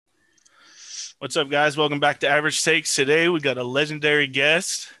What's up, guys? Welcome back to Average Takes. Today we got a legendary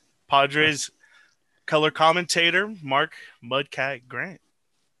guest, Padres color commentator, Mark Mudcat Grant.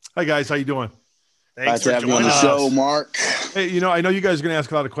 Hi, guys. How you doing? Thanks Glad to for have you on joining the us. show, Mark. Hey, I know you guys are going to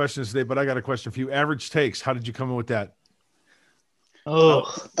ask a lot of questions today, but I got a question for you. Average takes. How did you come in with that?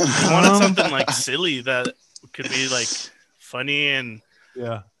 Oh, we wanted something like silly that could be like funny and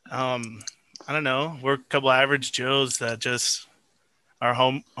Yeah. I don't know. We're a couple average Joes that just are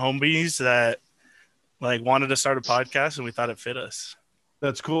homies that like wanted to start a podcast and we thought it fit us.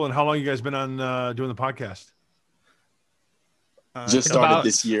 That's cool. And how long you guys been on doing the podcast? Just started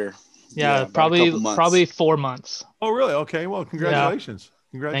this year. Yeah, probably 4 months. Oh, really? Okay. Well, congratulations. Yeah.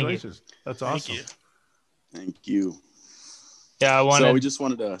 Congratulations. That's awesome. Thank you. Yeah, So we just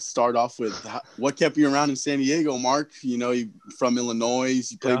wanted to start off with what kept you around in San Diego, Mark? You're from Illinois.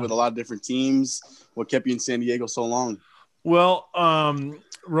 You played with a lot of different teams. What kept you in San Diego so long? Well,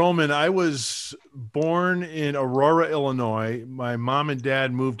 Roman, I was born in Aurora, Illinois. My mom and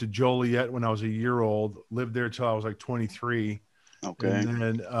dad moved to Joliet when I was a year old, lived there till I was like 23. Okay. And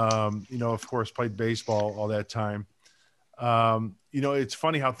then, of course, played baseball all that time. It's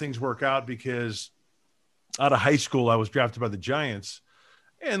funny how things work out because out of high school, I was drafted by the Giants.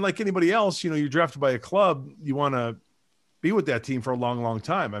 And like anybody else, you're drafted by a club, you want to be with that team for a long, long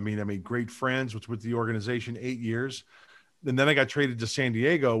time. I made great friends with the organization 8 years. And then I got traded to San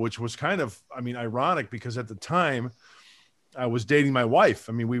Diego, which was kind of, ironic because at the time I was dating my wife.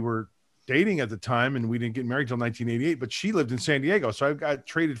 We were dating at the time and we didn't get married until 1988, but she lived in San Diego. So I got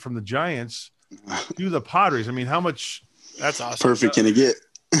traded from the Giants to the Padres. How much? That's awesome. Perfect can I get?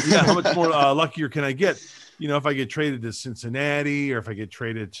 Yeah. How much more luckier can I get? If I get traded to Cincinnati or if I get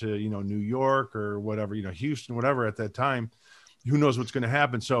traded to, New York or whatever, Houston, whatever at that time, who knows what's going to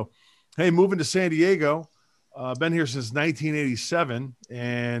happen. So, hey, moving to San Diego, been here since 1987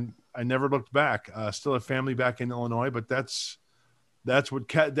 and I never looked back. Still have family back in Illinois, but that's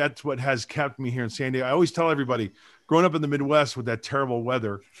what has kept me here in San Diego. I always tell everybody growing up in the Midwest with that terrible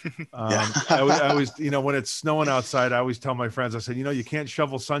weather, I always, when it's snowing outside, I always tell my friends, I said, you can't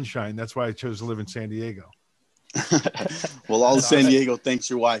shovel sunshine. That's why I chose to live in San Diego. Well, all of San Diego thanks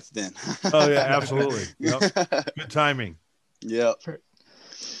your wife then. Oh yeah, absolutely. Yep. Good timing. Yep.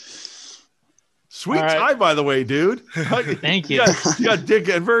 Sweet tie, by the way, dude. Thank you. You got Dick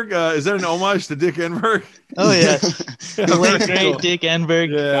Enberg. Is that an homage to Dick Enberg? Oh yes, the late great Dick Enberg.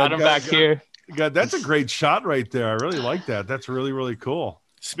 Yeah, got him back here. God, that's a great shot right there. I really like that. That's really, really cool.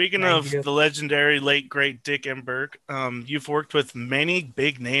 Speaking of the legendary late great Dick Enberg, you've worked with many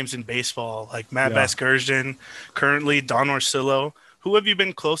big names in baseball, like Matt Vasgersian, currently Don Orsillo. Who have you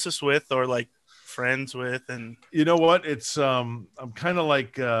been closest with, or like friends with? And you know what? It's I'm kind of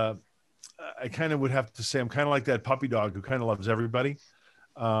like I kind of would have to say I'm kind of like that puppy dog who kind of loves everybody.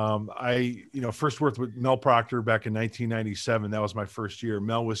 I first worked with Mel Proctor back in 1997. That was my first year.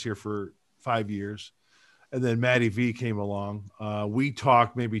 Mel was here for 5 years. And then Matty V came along. We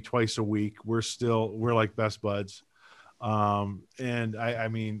talk maybe twice a week. We're like best buds. And I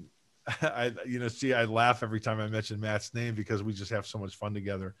laugh every time I mention Matt's name because we just have so much fun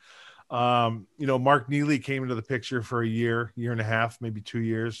together. Mark Neely came into the picture for a year and a half, maybe 2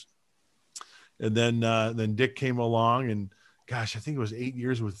 years. And then Dick came along and gosh, I think it was 8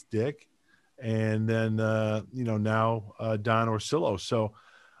 years with Dick. And then, now Don Orsillo. So,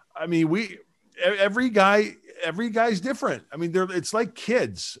 every guy's different. It's like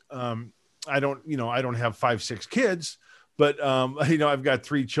kids. I don't have 5-6 kids, but I've got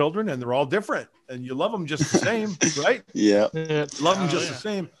 3 children and they're all different and you love them just the same, right? Yeah. Love them just the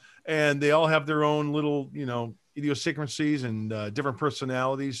same. And they all have their own little, idiosyncrasies and different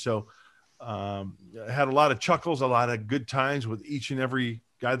personalities. So I had a lot of chuckles, a lot of good times with each and every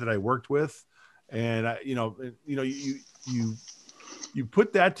guy that I worked with. And you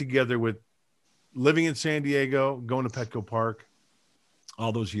put that together with living in San Diego, going to Petco Park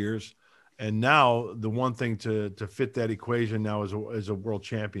all those years. And now the one thing to fit that equation now is a world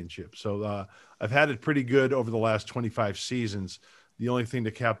championship. So I've had it pretty good over the last 25 seasons. The only thing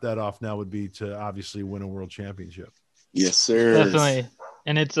to cap that off now would be to obviously win a world championship. Yes, sir. Definitely.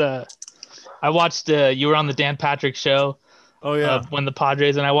 And it's I watched you were on the Dan Patrick show. Oh yeah. When the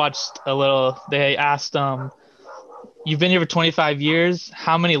Padres, and I watched a little. They asked you've been here for 25 years.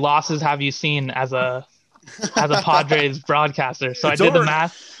 How many losses have you seen as a Padres broadcaster? So I did the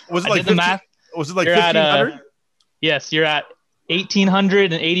math. Was it like 1,500? Yes, you're at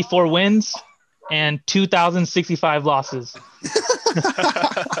 1,884 wins and 2,065 losses.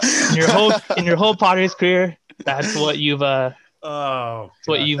 in your whole Padres career, that's what you've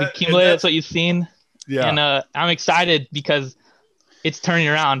accumulated. That's what you've seen. Yeah. And I'm excited because it's turning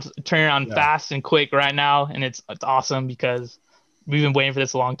around fast and quick right now, and it's awesome because we've been waiting for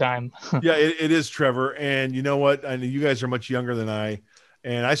this a long time. Yeah, it is, Trevor. And you know what? I know you guys are much younger than I,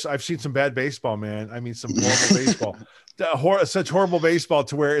 and I've seen some bad baseball, man. I mean, some horrible baseball, such horrible baseball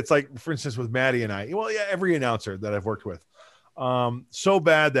to where it's like, for instance, with Maddie and I. Well, yeah, every announcer that I've worked with, so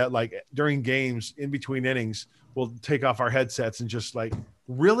bad that like during games, in between innings, we'll take off our headsets and just like,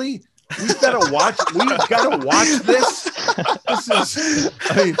 really. We've got to watch this. This is,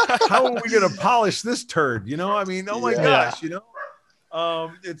 I mean, how are we going to polish this turd? You know, I mean, oh my gosh, you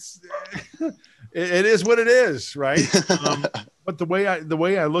know, it is what it is, right? But the way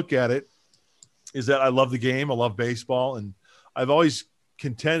I look at it is that I love the game. I love baseball, and I've always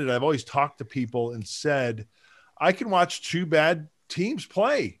talked to people and said, I can watch two bad teams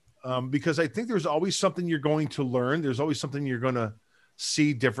play because I think there's always something you're going to learn. There's always something you're going to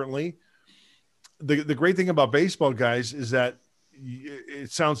see differently. The great thing about baseball, guys, is that it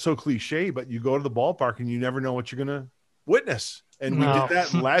sounds so cliche, but you go to the ballpark and you never know what you're going to witness. And we did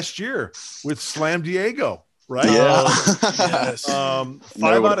that last year with Slam Diego, right? Yeah. Yes.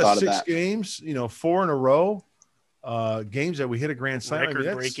 5 out of 6 games, you know, 4 in a row, games that we hit a grand slam.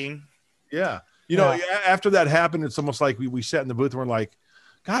 Record breaking. Yeah. You know, after that happened, it's almost like we sat in the booth and we're like,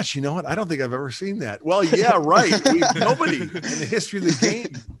 gosh, you know what? I don't think I've ever seen that. Well, yeah, right. Nobody in the history of the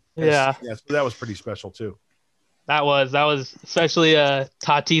game. Yeah. Yes, but that was pretty special too. That was especially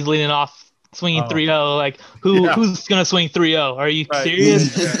Tatis leading off swinging 3-0. Like who's gonna swing 3-0? Are you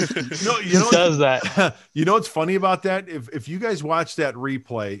serious? No, Who does that? You know what's funny about that? If you guys watch that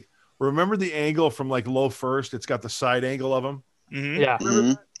replay, remember the angle from like low first? It's got the side angle of him. Mm-hmm. Yeah.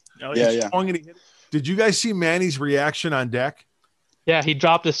 Mm-hmm. Oh, Yeah. Did you guys see Manny's reaction on deck? Yeah, he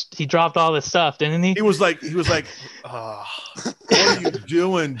dropped all this stuff, didn't he? He was like, oh, what are you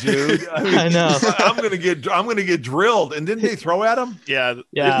doing, dude? I know. I'm gonna get drilled. And didn't they throw at him? Yeah.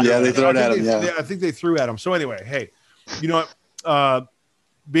 They threw it at him. Yeah. I think they threw at him. So anyway, hey, you know what?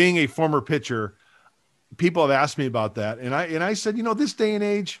 Being a former pitcher, people have asked me about that, and I said, you know, this day and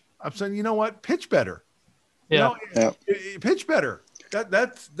age, I'm saying, you know what? Pitch better. Yeah. You know, pitch better.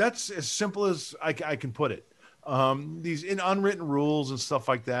 That's as simple as I can put it. These unwritten rules and stuff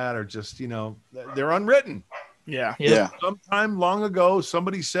like that are just, you know, they're unwritten. Yeah. Sometime long ago,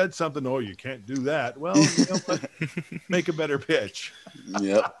 somebody said something. Oh, you can't do that. Well, you know what? Make a better pitch.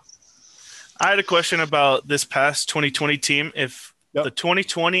 Yep. I had a question about this past 2020 team. If the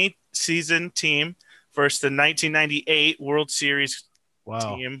 2020 season team versus the 1998 World Series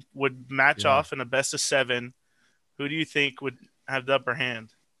team would match off in a best of 7, who do you think would have the upper hand?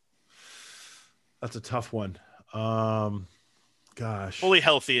 That's a tough one. Gosh. Fully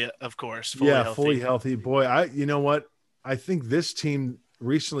healthy, of course. Fully healthy. Boy, you know what? I think this team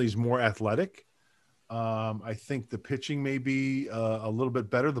recently is more athletic. I think the pitching may be a little bit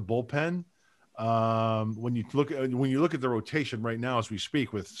better. The bullpen. When you look at the rotation right now as we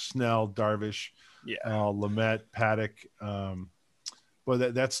speak with Snell, Darvish, Lamet, Paddock.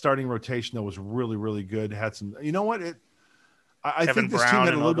 But that starting rotation that was really, really good. Had some. You know what? I think this team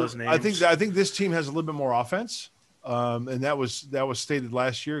had a little bit. I think this team has a little bit more offense, and that was stated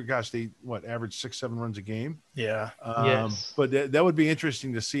last year. Gosh, they averaged 6-7 runs a game. Yeah. Yes. But that would be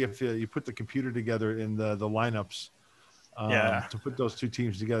interesting to see if you put the computer together in the lineups. To put those two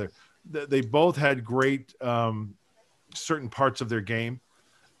teams together. They both had great certain parts of their game,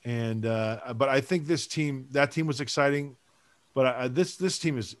 and but I think that team was exciting, but this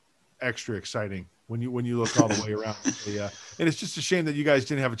team is extra exciting. When you look all the way around, and it's just a shame that you guys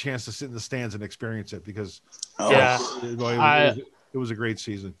didn't have a chance to sit in the stands and experience it because it was a great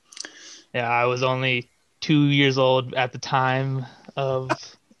season. Yeah, I was only 2 years old at the time of.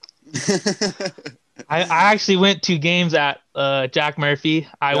 I actually went to games at Jack Murphy.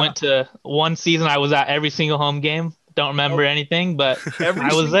 I went to one season. I was at every single home game. Don't remember anything, but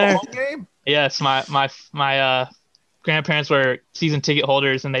I was there. Home game? Yes, my grandparents were season ticket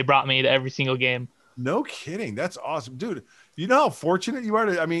holders, and they brought me to every single game. No kidding. That's awesome. Dude, you know how fortunate you are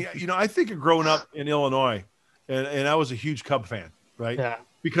to, I mean, you know, I think of growing up in Illinois and I was a huge Cub fan, right? Yeah.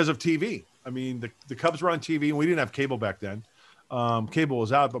 Because of TV. I mean, the Cubs were on TV and we didn't have cable back then. Cable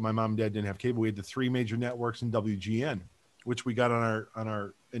was out, but my mom and dad didn't have cable. We had the 3 major networks and WGN, which we got on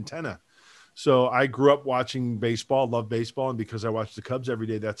our antenna. So I grew up watching baseball, loved baseball. And because I watched the Cubs every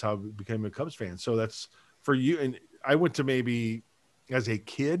day, that's how I became a Cubs fan. So that's for you. And I went to maybe as a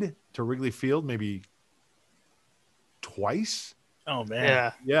kid to Wrigley Field, maybe twice. Oh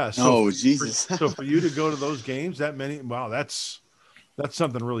man. Yeah. So Jesus. So for you to go to those games that many, wow, that's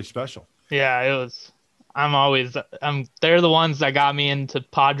something really special. Yeah, it was. They're the ones that got me into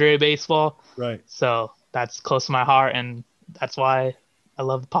Padre baseball. Right. So that's close to my heart. And that's why I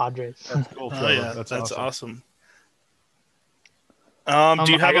love the Padres. That's cool, Oh Trevor. yeah, That's awesome. awesome.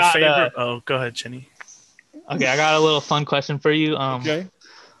 Do you I have a got, favorite? Go ahead, Chinny. Okay, I got a little fun question for you. Okay.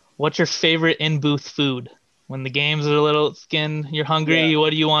 What's your favorite in booth food? When the games are a little skin, you're hungry. Yeah. What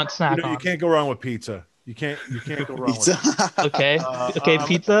do you want snack You on? can't go wrong with pizza. You can't go wrong with Pizza. Okay, okay, I'm,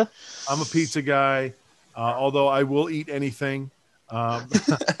 pizza. I'm a pizza guy, although I will eat anything. I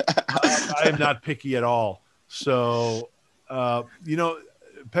am not picky at all. So,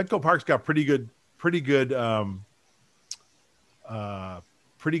 Petco Park's got pretty good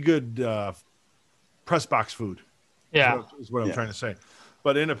press box food. Yeah, Is what I'm trying to say.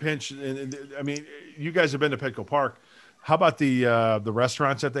 But in a pinch, I mean, you guys have been to Petco Park. How about the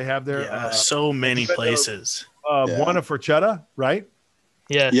restaurants that they have there? Yeah, so many places. Buona Forchetta, right?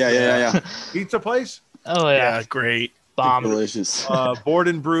 yes. Yeah. Pizza place. Oh yeah, Yeah, great. bomb. Delicious. Board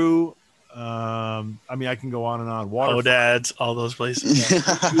and Brew. I mean, I can go on and on. Hodad's, all those places.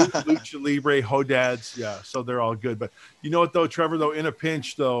 Lucha Libre, Hodad's. Yeah, so they're all good. But you know what, though, Trevor, though, in a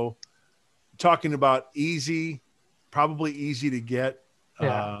pinch, though, talking about probably easy to get.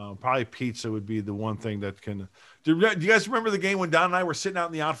 Yeah. Probably pizza would be the one thing that can. Do you guys remember the game when Don and I were sitting out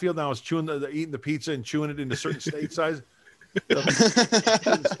in the outfield and I was chewing eating the pizza and chewing it into certain state size?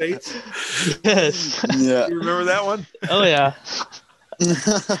 States. Yes. Yeah. You remember that one? Oh yeah.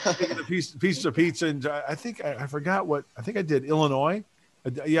 Taking a piece of pizza, and I think I forgot what I think I did Illinois. I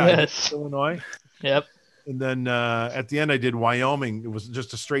Yes. did Illinois. Yep. And then at the end, I did Wyoming. It was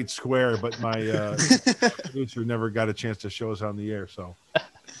just a straight square, but my producer never got a chance to show us on the air. So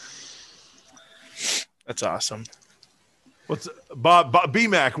That's awesome. what's Bob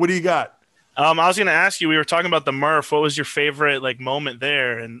BMAC? What do you got? I was going to ask you. We were talking about the Murph. What was your favorite moment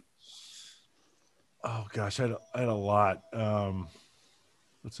there? And Oh gosh, I had a lot.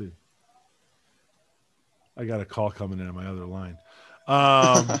 Let's see. I got a call coming in on my other line.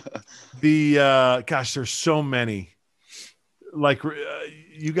 There's so many. Like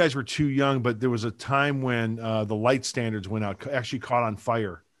you guys were too young, but there was a time when the light standards went out, actually caught on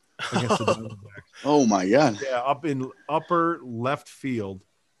fire against the Diamondbacks. Oh my God. Yeah, up in upper left field,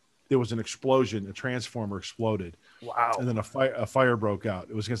 there was an explosion. A transformer exploded. wow. And then a fire broke out.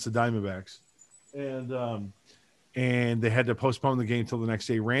 It was against the Diamondbacks, and they had to postpone the game till the next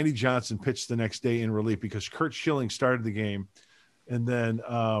day. Randy Johnson pitched the next day in relief because Kurt Schilling started the game, and then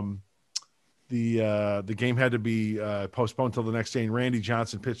the game had to be postponed till the next day. And Randy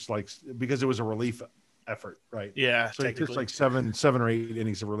Johnson pitched because it was a relief effort, right? Yeah. So he pitched like seven or 8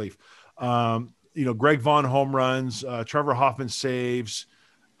 innings of relief. Greg Vaughn home runs, Trevor Hoffman saves.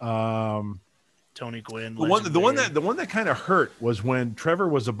 Tony Gwynn. The one that kind of hurt was when Trevor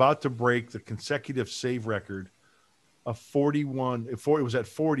was about to break the consecutive save record of 41. It was at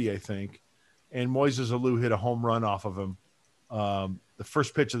 40, I think, and Moises Alou hit a home run off of him, the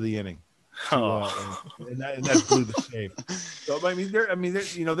first pitch of the inning, and that blew the save. So I mean,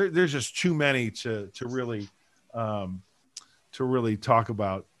 there's just too many to really talk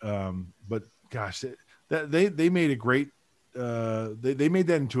about. But gosh, they made a great. They made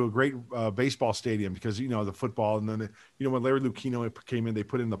that into a great baseball stadium because the football, and then when Larry Lucchino came in, they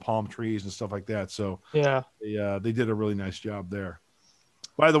put in the palm trees and stuff like that. So Yeah. they did a really nice job there.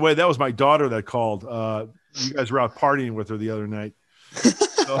 By the way, that was my daughter that called. You guys were out partying with her the other night.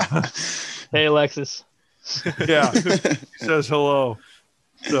 So, Hey Alexis. yeah, she says hello.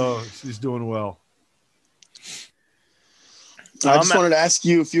 So she's doing well. I just wanted to ask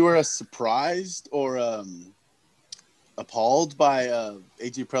you if you were surprised or appalled by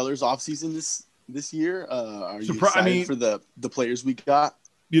AJ Preller's offseason this year. Are you excited for the players we got?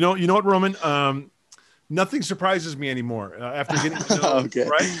 You know what, Roman? Nothing surprises me anymore after getting to know Okay.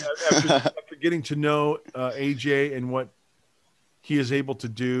 right after getting to know AJ and what he is able to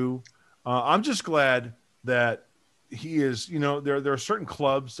do. I'm just glad that he is. There are certain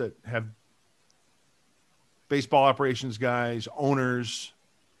clubs that have baseball operations guys, owners.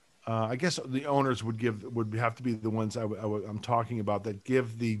 I guess the owners would have to be the ones I'm talking about that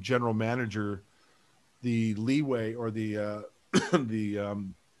give the general manager the leeway or the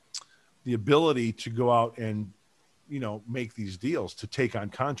ability to go out and make these deals, to take on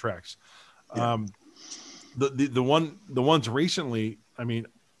contracts. Yeah. The ones recently, I mean,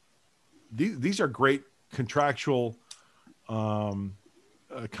 these are great contractual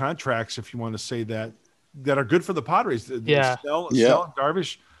contracts, if you want to say that are good for the Padres. Yeah. Snell and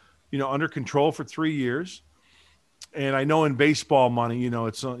Darvish, under control for 3 years. And I know in baseball money,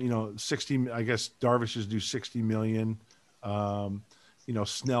 it's 60. I guess Darvish is due $60 million.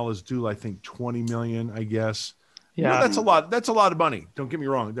 Snell is due, I think, $20 million. I guess. Yeah. That's a lot. That's a lot of money. Don't get me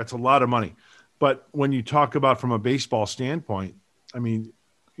wrong. That's a lot of money. But when you talk about from a baseball standpoint, I mean,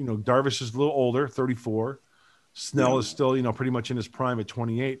 Darvish is a little older, 34. Snell is still, pretty much in his prime at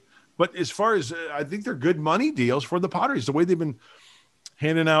 28. But as far as I think they're good money deals for the Padres, the way they've been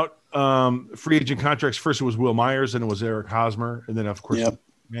handing out free agent contracts. First it was Will Myers, and it was Eric Hosmer, and then of course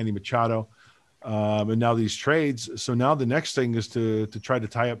Manny Machado, and now these trades. So now the next thing is to try to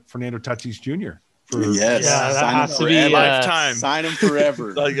tie up Fernando Tatis Jr. That has to be lifetime. Sign him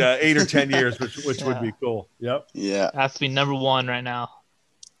forever, like 8 or 10 years, which would be cool. Yep. Yeah, has to be number one right now.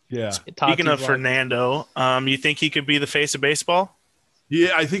 Yeah. Speaking of Fernando, you think he could be the face of baseball?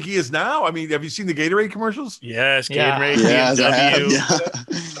 Yeah, I think he is now. I mean, have you seen the Gatorade commercials? Yes, Gatorade,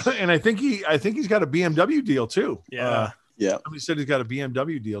 BMW. And I think he's got a BMW deal too. Yeah. Somebody said he's got a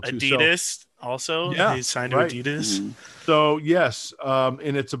BMW deal too. Adidas also. Yeah, he signed to Adidas. Mm-hmm. So yes,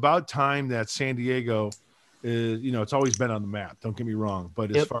 and it's about time that San Diego is. It's always been on the map. Don't get me wrong,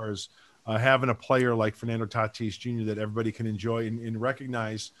 but as far as having a player like Fernando Tatis Jr. that everybody can enjoy and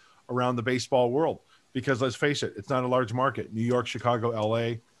recognize around the baseball world. Because let's face it, it's not a large market. New York, Chicago,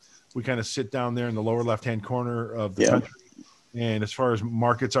 LA, we kind of sit down there in the lower left-hand corner of the country. And as far as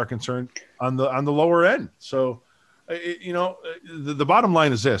markets are concerned, on the lower end. So, the bottom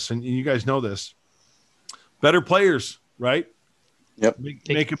line is this, and you guys know this: better players, right? Yep.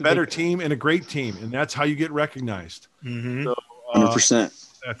 Make a better team and a great team, and that's how you get recognized. Mm-hmm. So, 100%.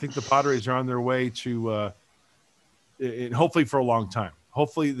 I think the Padres are on their way to, and hopefully for a long time.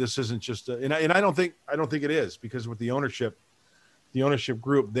 Hopefully this isn't just and I don't think it is, because with the ownership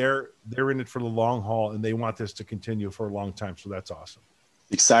group, they're in it for the long haul, and they want this to continue for a long time. So that's awesome.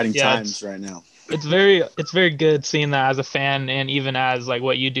 Exciting times right now. It's very good seeing that as a fan, and even as like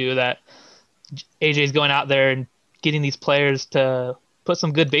what you do, that AJ's going out there and getting these players to put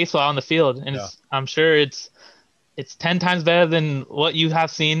some good baseball on the field. And I'm sure it's 10 times better than what you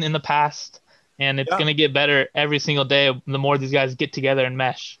have seen in the past. And it's going to get better every single day the more these guys get together and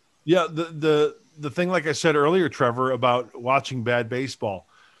mesh. Yeah, the thing, like I said earlier, Trevor, about watching bad baseball,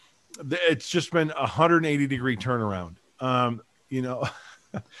 it's just been a 180-degree turnaround. I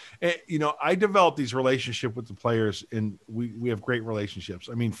developed these relationships with the players, and we have great relationships.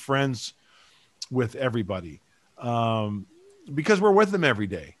 I mean, friends with everybody, because we're with them every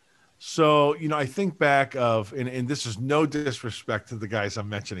day. So, I think back of, and this is no disrespect to the guys I'm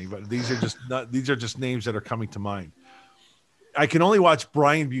mentioning, but these are just names that are coming to mind. I can only watch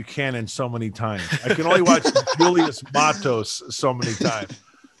Brian Buchanan so many times. I can only watch Julius Matos so many times.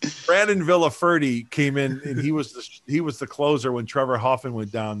 Brandon Villaferde came in, and he was the closer when Trevor Hoffman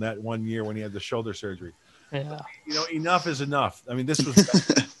went down that one year when he had the shoulder surgery. Yeah. Enough is enough. I mean, this was,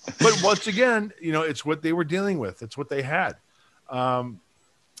 but once again, it's what they were dealing with. It's what they had.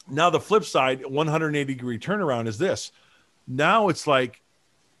 Now the flip side, 180-degree turnaround is this. Now it's like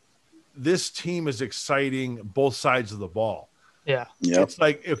this team is exciting both sides of the ball. Yeah. Yep. It's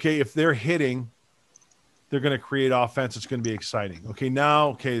like, okay, if they're hitting, they're going to create offense. It's going to be exciting. Okay,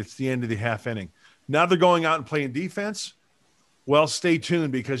 it's the end of the half inning. Now they're going out and playing defense. Well, stay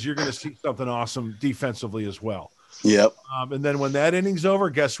tuned, because you're going to see something awesome defensively as well. Yep. And then when that inning's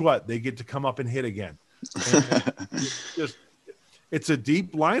over, guess what? They get to come up and hit again. It's a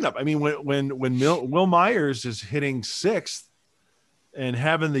deep lineup. I mean, when Will Myers is hitting 6th and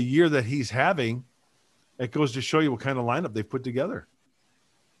having the year that he's having, it goes to show you what kind of lineup they've put together.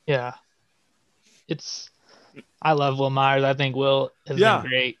 Yeah. I love Will Myers. I think Will has been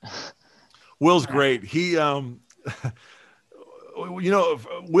great. Will's great. He,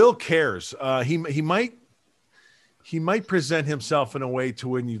 Will cares. He might present himself in a way to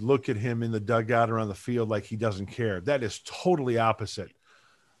when you look at him in the dugout around the field like he doesn't care. That is totally opposite.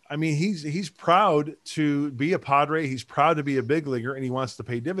 I mean, he's proud to be a Padre. He's proud to be a big leaguer, and he wants to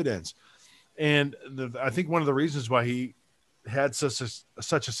pay dividends. And I think one of the reasons why he had such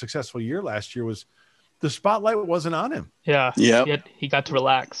a successful year last year was the spotlight wasn't on him. Yeah. Yeah. He got to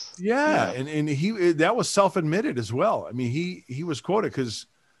relax. Yeah. And he that was self-admitted as well. I mean, he was quoted, because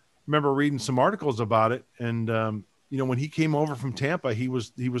I remember reading some articles about it. And, when he came over from Tampa, he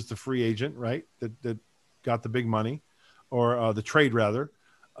was the free agent, right? That got the big money, or the trade rather.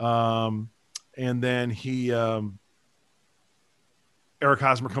 And then Eric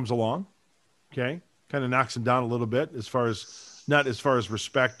Hosmer comes along. Okay. Kind of knocks him down a little bit not as far as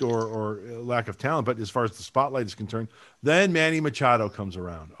respect or lack of talent, but as far as the spotlight is concerned. Then Manny Machado comes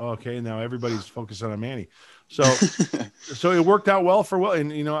around. Okay. Now everybody's focused on Manny. So it worked out well for Will.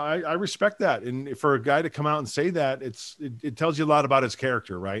 And, I respect that. And for a guy to come out and say that, it tells you a lot about his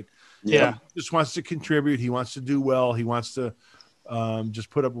character, right? Yeah. He just wants to contribute. He wants to do well. He wants to just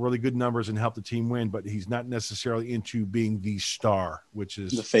put up really good numbers and help the team win, but he's not necessarily into being the star, which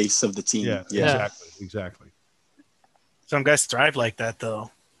is the face of the team. Yeah. Exactly. Some guys thrive like that,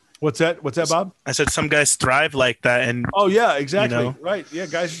 though. What's that, Bob? I said some guys thrive like that. And oh, yeah, exactly. Right. Yeah,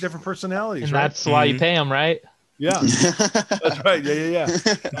 guys have different personalities. And right? that's why you pay them, right? Yeah. That's right. Yeah.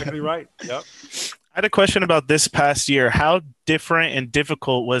 Exactly right. Yep. I had a question about this past year. How different and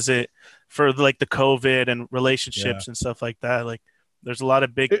difficult was it for like the COVID and relationships and stuff like that? Like, there's a lot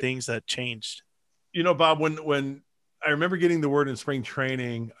of big things that changed. You know, Bob, when I remember getting the word in spring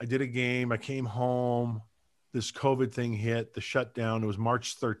training, I did a game, I came home, this COVID thing hit, the shutdown. It was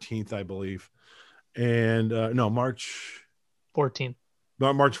March 13th, I believe. And March 14th.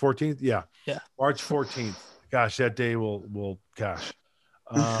 March 14th. Yeah. March 14th. Gosh, that day gosh.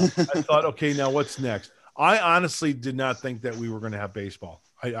 I thought, okay, now what's next? I honestly did not think that we were going to have baseball.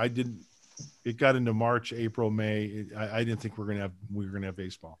 I didn't. It got into March, April, May. I didn't think we were going to have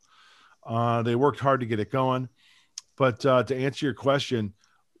baseball. They worked hard to get it going, but to answer your question,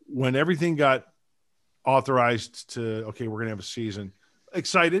 when everything got authorized to, okay, we're going to have a season,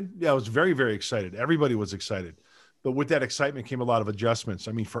 excited. Yeah, I was very, very excited. Everybody was excited, but with that excitement came a lot of adjustments.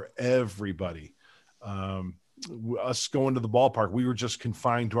 I mean, for everybody, us going to the ballpark, we were just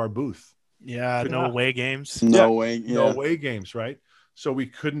confined to our booth. Yeah, no away games. No away games, right? So we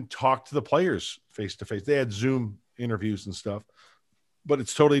couldn't talk to the players face to face. They had Zoom interviews and stuff, but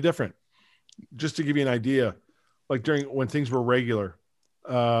it's totally different. Just to give you an idea, like when things were regular,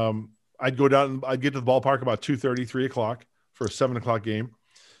 I'd go down, I'd get to the ballpark about 2:30, 3 o'clock for a 7 o'clock game,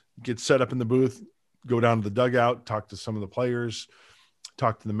 get set up in the booth, go down to the dugout, talk to some of the players,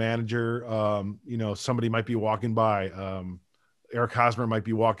 talk to the manager. Somebody might be walking by. Eric Hosmer might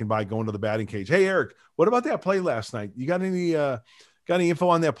be walking by, going to the batting cage. Hey, Eric, what about that play last night? You got any info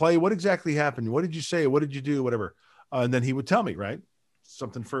on that play? What exactly happened? What did you say? What did you do? Whatever. And then he would tell me, right?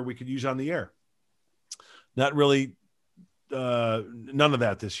 Something we could use on the air. Not really, none of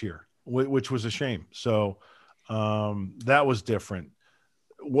that this year, which was a shame. So that was different.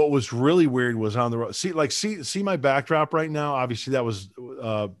 What was really weird was on the road. See my backdrop right now. Obviously, that was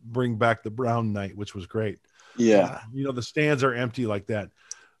bring back the Brown night, which was great. Yeah. The stands are empty like that.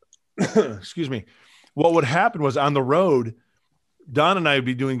 Excuse me. What would happen was on the road, Don and I would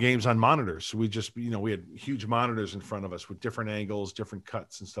be doing games on monitors. So we just, we had huge monitors in front of us with different angles, different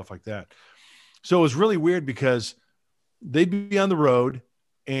cuts and stuff like that. So it was really weird because they'd be on the road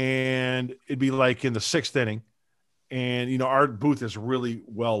and it'd be like in the 6th inning and, our booth is really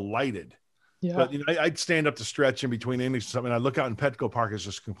well lighted. Yeah. But, I'd stand up to stretch in between innings or something. And I look out in Petco Park, it's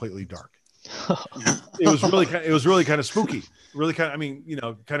just completely dark. It was really kind of spooky, really kind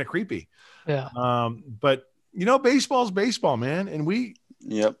of, kind of creepy. Yeah. But baseball's baseball, man. And we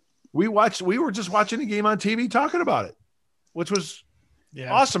were just watching a game on TV talking about it, which was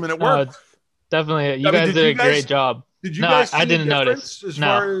awesome. And it worked. Definitely. You guys did a great job. Did you guys see I didn't notice.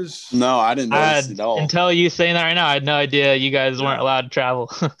 No, I didn't notice at all. Until you saying that right now, I had no idea you guys weren't allowed to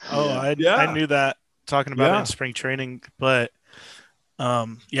travel. I knew that talking about it in spring training, but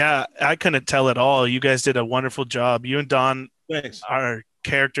I couldn't tell at all. You guys did a wonderful job. You and Don are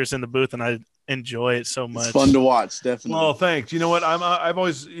characters in the booth, and I enjoy it so much. It's fun to watch, definitely. Well, thanks. You know what? I've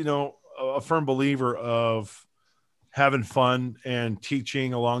always, a firm believer of having fun and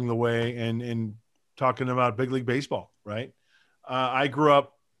teaching along the way and talking about big league baseball, right? I grew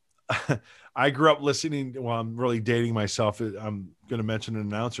up listening. Well, I'm really dating myself. I'm going to mention an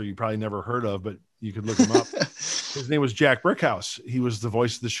announcer you probably never heard of, but you could look him up. His name was Jack Brickhouse. He was the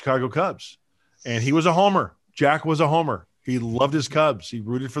voice of the Chicago Cubs, and he was a homer. Jack was a homer. He loved his Cubs. He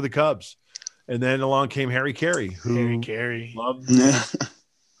rooted for the Cubs. And then along came Harry Carey, who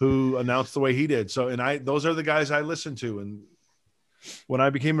announced the way he did. So, those are the guys I listened to. And when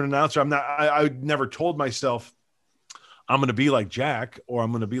I became an announcer, I never told myself I'm going to be like Jack or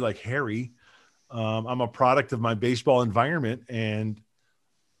I'm going to be like Harry. I'm a product of my baseball environment, and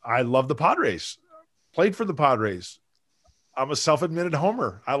I love the Padres. Played for the Padres. I'm a self-admitted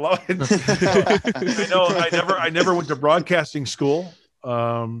homer. I love it. I never went to broadcasting school.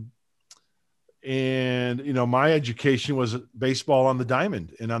 And my education was baseball on the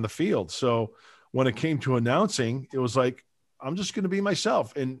diamond and on the field. So when it came to announcing, it was like, I'm just going to be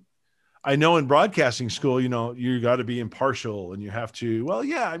myself. And I know in broadcasting school, you got to be impartial and you have to,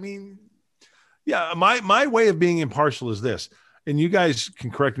 my way of being impartial is this, and you guys can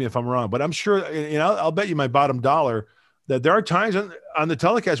correct me if I'm wrong, but I'm sure, and I'll bet you my bottom dollar that there are times on the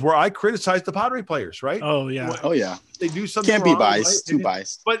telecast where I criticize the Padre players, right? Oh yeah. Oh yeah. They do something Can't wrong, be biased, right? too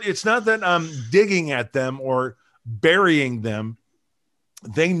biased. But it's not that I'm digging at them or burying them.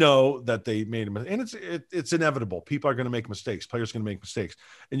 they know that they made a mistake, and it's inevitable. People are going to make mistakes. Players are going to make mistakes,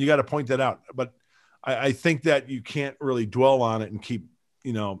 and you got to point that out. But I think that you can't really dwell on it and keep,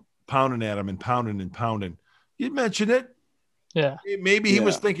 pounding at him and pounding and pounding. You mention it. Yeah. Maybe he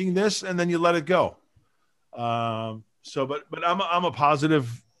was thinking this, and then you let it go. But I'm a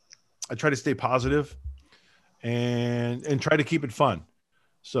positive. I try to stay positive and try to keep it fun.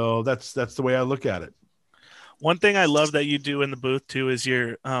 So that's the way I look at it. One thing I love that you do in the booth too is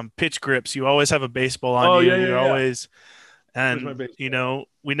your pitch grips. You always have a baseball on you. You're always, and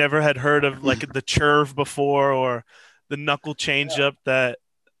we never had heard of like the churve before or the knuckle changeup that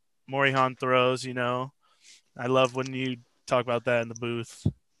Morejon throws. I love when you talk about that in the booth.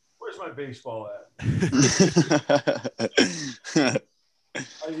 Where's my baseball at?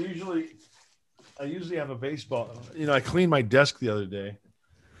 I usually have a baseball. I cleaned my desk the other day.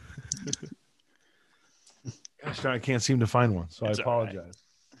 Gosh, I can't seem to find one, so I apologize. Right.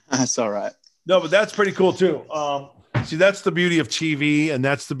 That's all right. No, but that's pretty cool too. See, that's the beauty of TV, and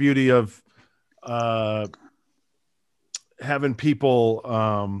that's the beauty of having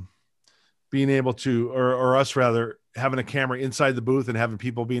people being able to, or us rather, having a camera inside the booth and having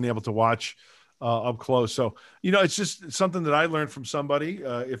people being able to watch up close. So, it's just something that I learned from somebody.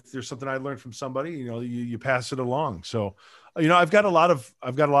 If there's something I learned from somebody, you pass it along. So, I've got a lot of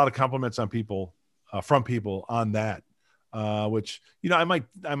compliments on people. From people on that, which, I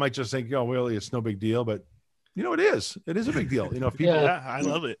might just think, really, it's no big deal, but it is a big deal. If people, I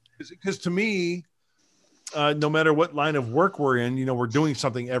love it. Because to me, no matter what line of work we're in, we're doing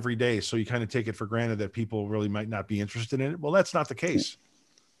something every day. So you kind of take it for granted that people really might not be interested in it. Well, that's not the case.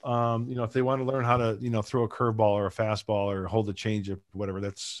 If they want to learn how to, throw a curveball or a fastball or hold a changeup, whatever,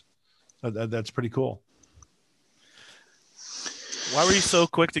 that's pretty cool. Why were you so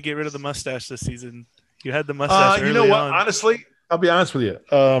quick to get rid of the mustache this season? You had the mustache early on. Honestly, I'll be honest with you.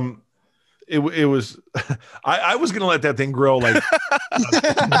 It was I was going to let that thing grow. Like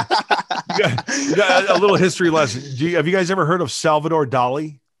you got a little history lesson. Have you guys ever heard of Salvador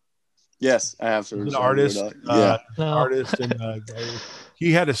Dali? Yes, I have. He's an artist. Artist, and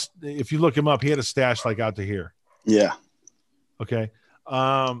he had if you look him up, he had a stash like out to here. Yeah. Okay.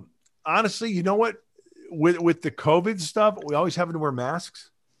 Honestly, you know what? With the COVID stuff, we always having to wear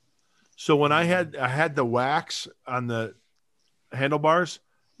masks. So when I had the wax on the handlebars,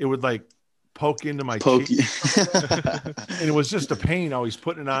 it would like poke into my cheek. And it was just a pain always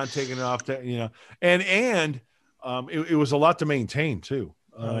putting it on, taking it off, and it was a lot to maintain too.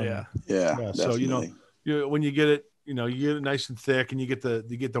 Yeah. So, when you get it, you get it nice and thick, and you get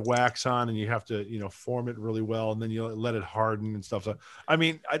the wax on, and you have to, form it really well, and then you let it harden and stuff. So, I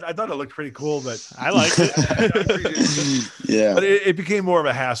mean, I thought it looked pretty cool, but I liked it. Yeah. But it became more of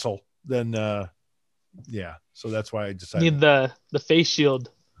a hassle than, So that's why I decided. Need the face shield.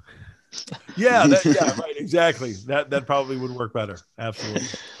 Yeah, right, exactly. That probably would work better. Absolutely.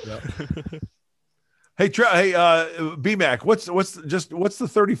 Yeah. Hey, BMAC, what's the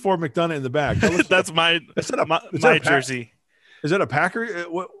 34 McDonough in the back? That's my jersey. Is that a Packer?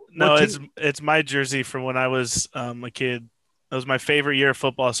 No, it's my jersey from when I was a kid. It was my favorite year of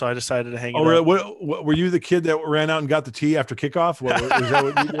football, so I decided to hang it up. Really? What, were you the kid that ran out and got the tee after kickoff? Was that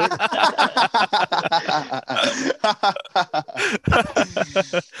what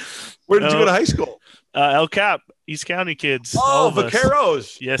you did? Where did you go to high school? El Cap, East County kids. Oh,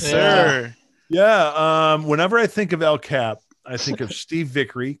 Vaqueros. Yes, sir. Yeah. Whenever I think of El Cap, I think of Steve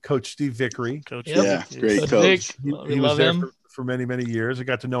Vickery, Coach Steve Vickery. Great coach. He was there for many, many years. I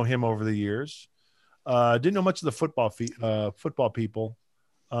got to know him over the years. Didn't know much of the football people,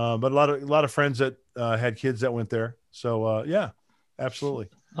 but a lot of friends that had kids that went there. So yeah, absolutely.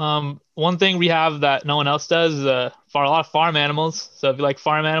 One thing we have that no one else does is for a lot of farm animals. So if you like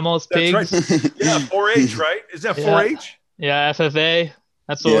farm animals, pigs. That's right. Yeah, 4-H, right? Is that 4-H? Yeah, FFA.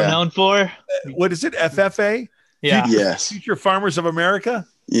 That's what we're known for. What is it? FFA? Yeah. Yes. Future Farmers of America.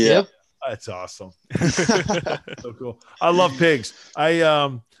 Yeah. Yep. That's awesome. So cool. I love pigs.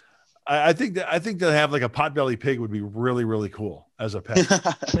 I think to have like a potbelly pig would be really, really cool as a pet.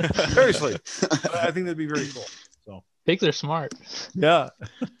 Seriously, I think that'd be very cool. So pigs are smart. Yeah,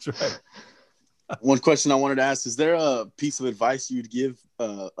 that's right. One question I wanted to ask: is there a piece of advice you'd give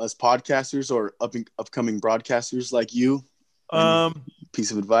us podcasters or upcoming broadcasters like you?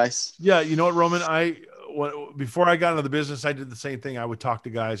 Piece of advice? Yeah, you know what, Roman? Before I got into the business, I did the same thing. I would talk to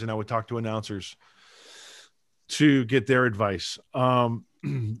guys and I would talk to announcers to get their advice.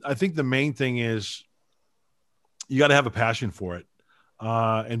 I think the main thing is you got to have a passion for it.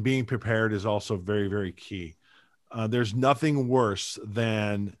 And being prepared is also very, very key. There's nothing worse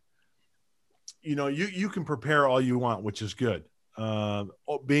than, you can prepare all you want, which is good.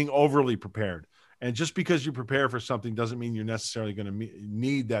 being overly prepared. And just because you prepare for something doesn't mean you're necessarily going to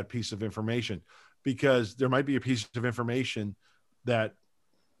need that piece of information, because there might be a piece of information that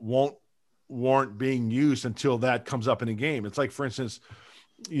won't warrant being used until that comes up in a game. It's like, for instance,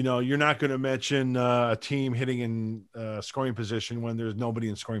 you're not going to mention a team hitting in scoring position when there's nobody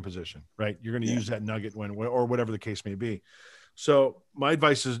in scoring position, right? You're going to use that nugget or whatever the case may be. So my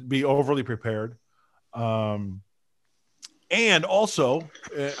advice is be overly prepared. And also,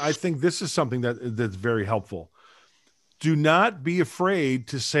 I think this is something that's very helpful. Do not be afraid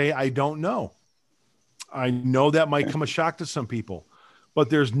to say, I don't know. I know that might come a shock to some people, but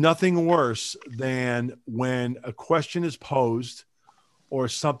there's nothing worse than when a question is posed or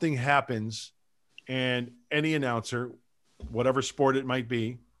something happens and any announcer, whatever sport it might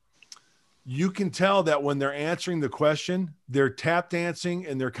be, you can tell that when they're answering the question, they're tap dancing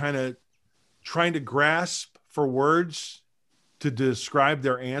and they're kind of trying to grasp for words to describe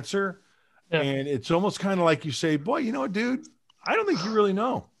their answer. Yeah. And it's almost kind of like you say, boy, you know what, dude, I don't think you really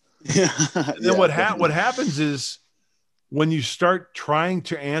know. Yeah. And then what happens is when you start trying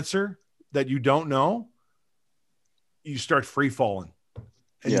to answer that you don't know, you start free falling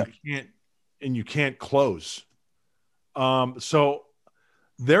and you can't close. So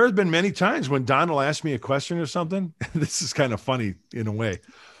there have been many times when Don will ask me a question or something. This is kind of funny in a way,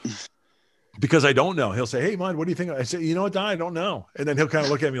 because I don't know. He'll say, hey, Mud, what do you think? I say, you know what, Don, I don't know. And then he'll kind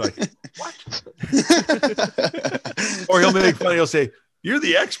of look at me like, what? Or he'll make fun. He'll say, you're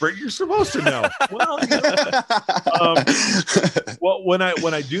the expert. You're supposed to know. Well, well,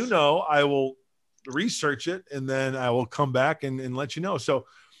 when I do know, I will research it and then I will come back and let you know. So,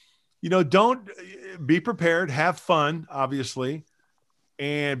 don't be prepared, have fun, obviously.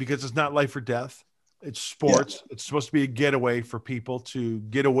 And because it's not life or death, it's sports. Yeah. It's supposed to be a getaway for people to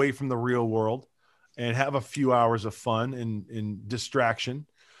get away from the real world and have a few hours of fun and distraction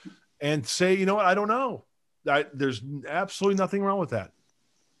and say, you know what? I don't know. There's absolutely nothing wrong with that.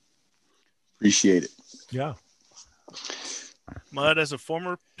 Appreciate it. Yeah. Mud, as a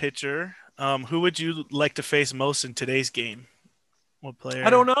former pitcher, who would you like to face most in today's game? What player?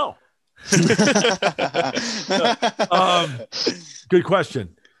 I don't know. Good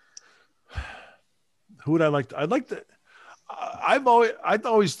question. Who would I like to? I'd like to. I've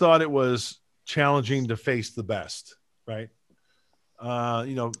always thought it was challenging to face the best, right? I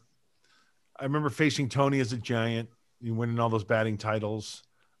remember facing Tony as a Giant, winning all those batting titles.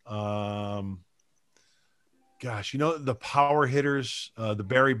 Gosh, the power hitters, the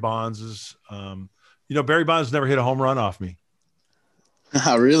Barry Bondses. Barry Bonds never hit a home run off me.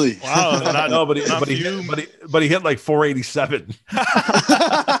 Oh, really? Wow. No, but he hit like 487.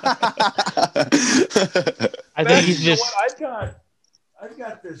 I think he's just. I've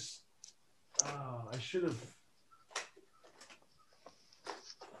got this. I should have.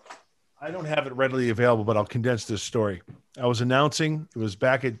 I don't have it readily available, but I'll condense this story. I was announcing. It was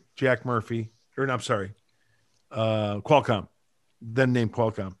back at Jack Murphy, Qualcomm, then named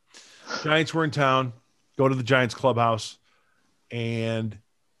Qualcomm. Giants were in town. Go to the Giants clubhouse. And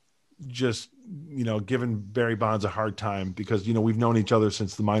just, giving Barry Bonds a hard time because, we've known each other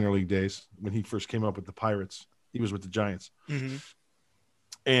since the minor league days when he first came up with the Pirates. He was with the Giants. Mm-hmm.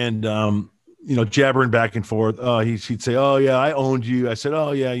 And, jabbering back and forth. He'd say, oh, yeah, I owned you. I said,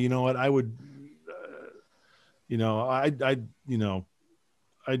 oh, yeah, you know what? I would, I'd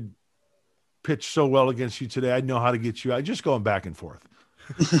pitch so well against you today. I'd know how to get you. I just going back and forth.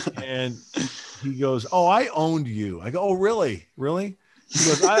 And he goes, oh, I owned you. I go, oh, really? Really? He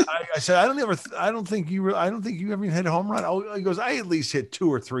goes, I said, I don't think you ever hit a home run. Oh, he goes, I at least hit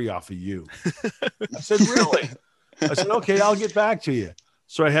 2 or 3 off of you. I said, really? I said, okay, I'll get back to you.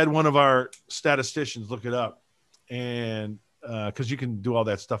 So I had one of our statisticians look it up, and because you can do all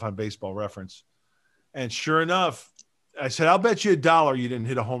that stuff on Baseball Reference. And sure enough, I said, I'll bet you $1 you didn't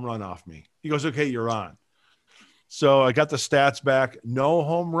hit a home run off me. He goes, okay, you're on. So I got the stats back, no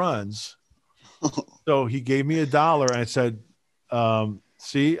home runs. So he gave me $1 and I said,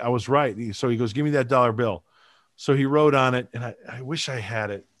 see, I was right. So he goes, give me that $1 bill. So he wrote on it, and I wish I had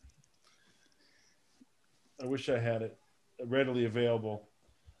it. I wish I had it readily available.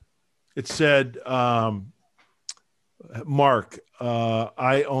 It said, Mark,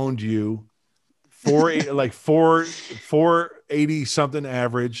 I owned you 480 something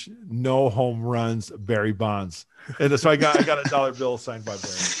average, no home runs, Barry Bonds. And so I got a $1 bill signed by Barry.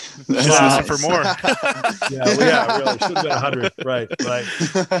 Just asking for more. yeah, really should have been 100. Right.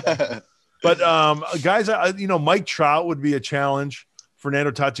 But guys, Mike Trout would be a challenge.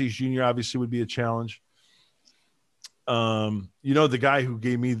 Fernando Tatis Jr. obviously would be a challenge. The guy who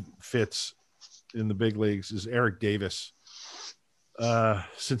gave me fits in the big leagues is Eric Davis.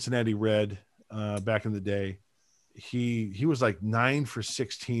 Cincinnati Red back in the day. He was like 9 for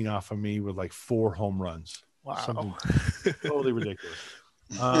 16 off of me with like 4 home runs. Wow. Something totally ridiculous.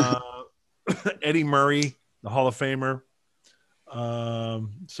 Eddie Murray, the Hall of Famer.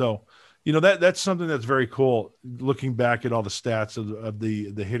 So, that's something that's very cool. Looking back at all the stats of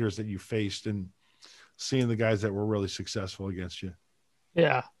the hitters that you faced and seeing the guys that were really successful against you.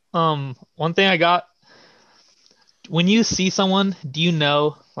 Yeah. One thing I got, when you see someone, do you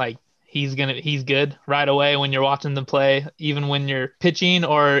know like he's good right away when you're watching them play, even when you're pitching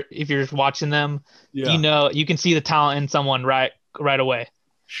or if you're just watching them? Yeah. Do you can see the talent in someone right away?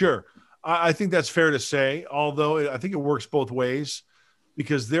 Sure. I think that's fair to say, although I think it works both ways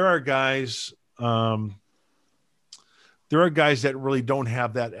because there are guys that really don't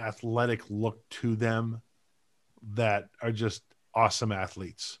have that athletic look to them that are just awesome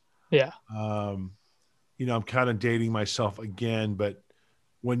athletes. Yeah. I'm kind of dating myself again, but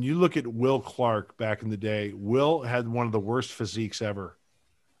when you look at Will Clark back in the day, Will had one of the worst physiques ever.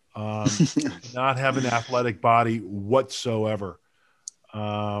 Not have an athletic body whatsoever.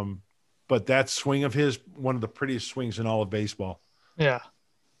 But that swing of his, one of the prettiest swings in all of baseball. Yeah.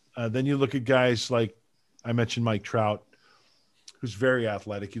 Then you look at guys like I mentioned, Mike Trout, who's very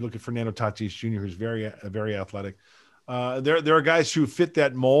athletic. You look at Fernando Tatis Jr., who's very athletic. There are guys who fit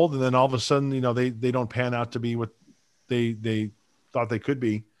that mold, and then all of a sudden, they don't pan out to be what they thought they could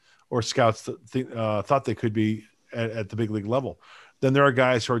be, or scouts thought they could be at the big league level. Then there are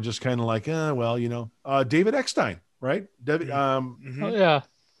guys who are just kind of like, David Eckstein, right? Oh yeah.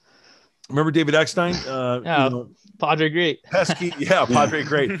 Remember David Eckstein? Padre great. Pesky, Padre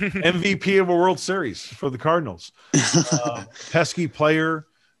great. MVP of a World Series for the Cardinals. Pesky player,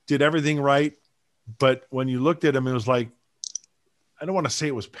 did everything right. But when you looked at him, it was like, I don't want to say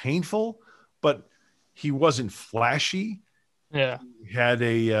it was painful, but he wasn't flashy. Yeah. He had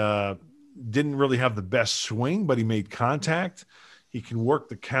didn't really have the best swing, but he made contact. He can work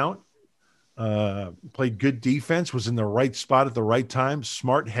the count. Played good defense, was in the right spot at the right time,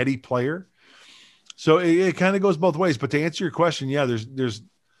 smart, heady player. So it kind of goes both ways. But to answer your question, yeah, there's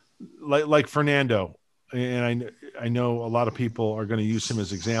like Fernando, and I know a lot of people are going to use him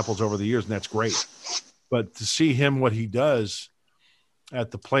as examples over the years, and that's great. But to see him, what he does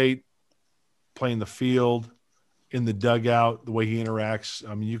at the plate, playing the field, in the dugout, the way he interacts,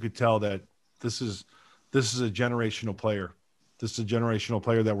 I mean, you could tell that this is a generational player. This is a generational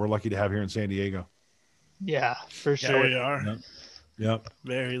player that we're lucky to have here in San Diego. Yeah, for sure. Yeah, we are. Yep.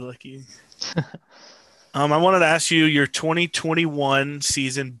 Very lucky. I wanted to ask you your 2021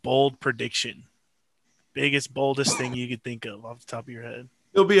 season bold prediction. Biggest, boldest thing you could think of off the top of your head.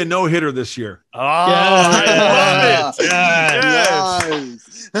 He'll be a no-hitter this year. Oh, I love it.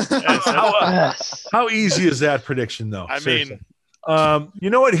 Yes. How easy is that prediction, though? I Seriously. mean, you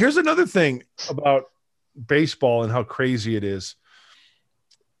know what? Here's another thing about baseball and how crazy it is.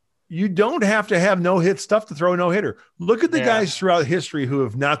 You don't have to have no-hit stuff to throw a no-hitter. Look at the guys throughout history who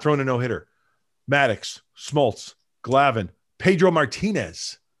have not thrown a no-hitter. Maddox, Smoltz, Glavine, Pedro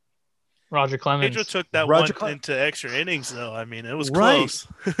Martinez. Roger Clemens. Pedro took that into extra innings, though. I mean, it was close.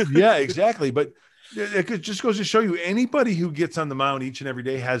 Yeah, exactly. But it just goes to show you anybody who gets on the mound each and every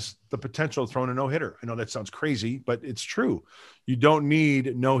day has the potential of throwing a no-hitter. I know that sounds crazy, but it's true. You don't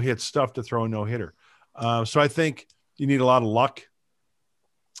need no-hit stuff to throw a no-hitter. So I think you need a lot of luck.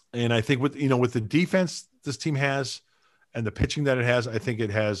 And I think with the defense this team has and the pitching that it has, I think it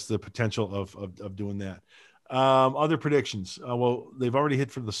has the potential of doing that. Other predictions. Well, they've already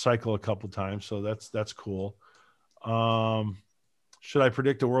hit for the cycle a couple times, so that's cool. Should I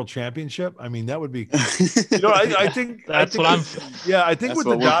predict a world championship? I mean, that would be. I think what I'm. Yeah, I think with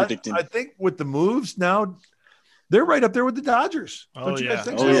the Dodgers, I think with the moves now, they're right up there with the Dodgers. Don't you guys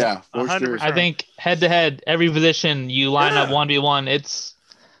think so? Oh yeah, for sure. I think head to head, every position you line up 1v1. It's.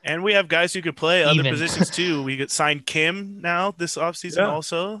 And we have guys who could play other positions too. We could sign Kim now this offseason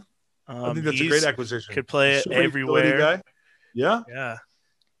also. I think that's a great acquisition. Could play it everywhere. Guy. Yeah. Yeah.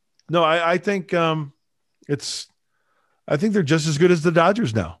 No, I think I think they're just as good as the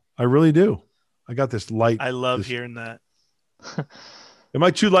Dodgers now. I really do. I got this light. I love hearing that. Am I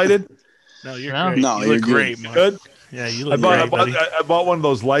too lighted? No, you're great. No, you look great, man. Good. Yeah, you look great, buddy. I bought one of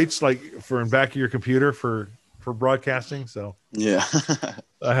those lights like for in back of your computer for broadcasting. So yeah,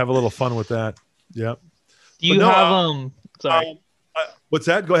 I have a little fun with that. Yep. Do you have Sorry. What's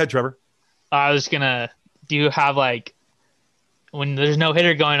that? Go ahead, Trevor. I was gonna. Do you have like when there's no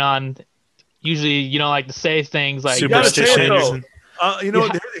hitter going on? Usually, you don't like to say things like superstitions.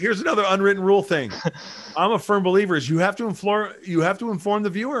 Here's another unwritten rule thing. I'm a firm believer: is you have to inform the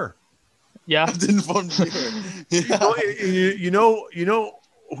viewer. Yeah. I've been informed here. Yeah. You know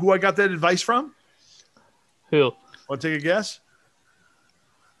who I got that advice from? Who? Want to take a guess?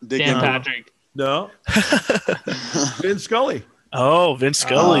 Dan Patrick. No. Vince Scully. Oh, Vince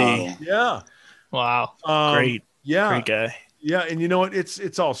Scully. Yeah. Wow. Great. Yeah. Great guy. Yeah, and you know what?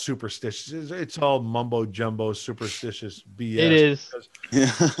 It's all superstitious. It's all mumbo jumbo, superstitious BS. It is.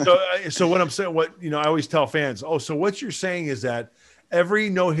 So what I'm saying, I always tell fans. Oh, so what you're saying is that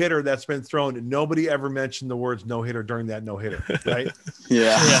every no hitter that's been thrown, nobody ever mentioned the words no hitter during that no hitter, right?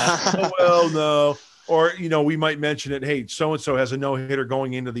 Yeah. Oh, well, no. Or we might mention it. Hey, so and so has a no hitter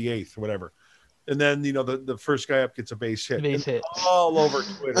going into the 8th, whatever. And then the first guy up gets a base hit. All over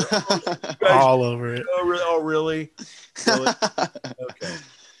Twitter. All over it. Oh, really? Okay.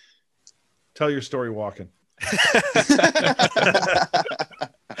 Tell your story walking.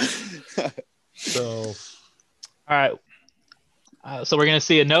 So, all right. So we're gonna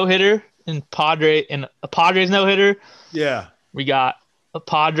see a no hitter in a Padres no hitter. Yeah. We got a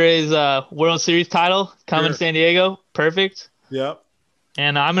Padres World Series title coming to San Diego. Perfect. Yep.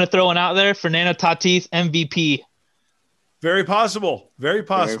 And I'm going to throw one out there. Fernando Tatis, MVP. Very possible. Very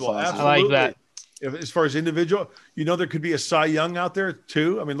possible. Absolutely. I like that. As far as individual, there could be a Cy Young out there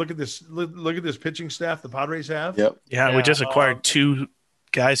too. I mean, look at this. Look at this pitching staff the Padres have. Yep. Yeah, we just acquired 2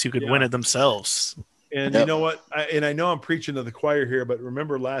 guys who could win it themselves. And you know what? I know I'm preaching to the choir here, but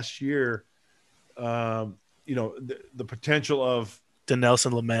remember last year, the potential of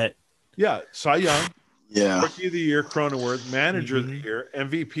Dinelson Lamet. Yeah, Cy Young. Yeah. Rookie of the Year, Cronenworth, Manager of the Year,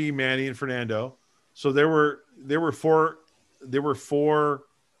 MVP, Manny and Fernando. So there were 4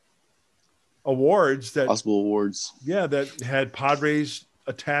 awards possible awards. Yeah, that had Padres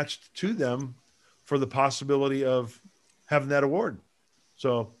attached to them for the possibility of having that award.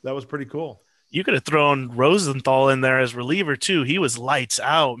 So that was pretty cool. You could have thrown Rosenthal in there as reliever too. He was lights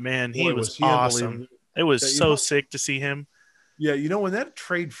out, man. He was awesome. It was so sick to see him. Yeah, when that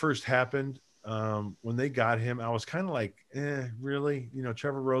trade first happened, when they got him, I was kind of like, really?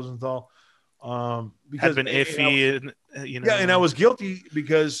 Trevor Rosenthal. Because had been iffy, Yeah, and I was guilty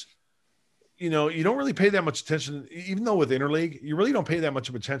because, you don't really pay that much attention, even though with Interleague, you really don't pay that much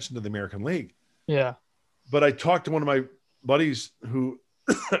of attention to the American League. Yeah. But I talked to one of my buddies who,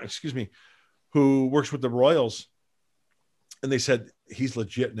 who works with the Royals, and they said he's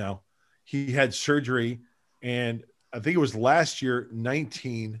legit now. He had surgery, and I think it was last year,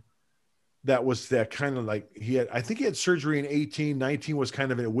 19. That was that kind of like I think he had surgery in 18. 19 was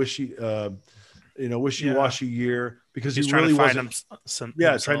kind of a wishy-washy year because he's he really wasn't.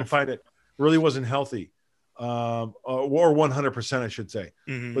 Trying to find it. Really wasn't healthy, or 100%, I should say.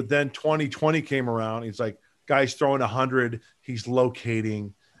 Mm-hmm. But then 2020 came around. He's like, guy's throwing 100. He's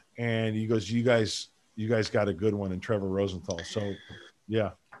locating, and he goes, "You guys got a good one in Trevor Rosenthal." So,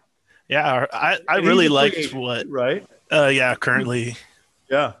 yeah. Yeah, I really liked what. Right. Currently.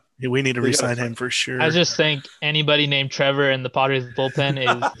 Yeah. We need to re-sign him for sure. I just think anybody named Trevor in the Padres bullpen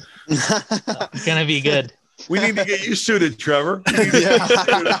is going to be good. We need to get you suited, Trevor. You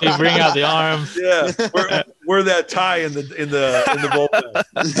bring out the arm. Yeah, wear that tie in the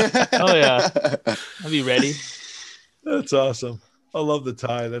bullpen. Oh yeah, I'll be ready. That's awesome. I love the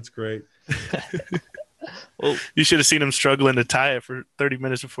tie. That's great. Well, you should have seen him struggling to tie it for 30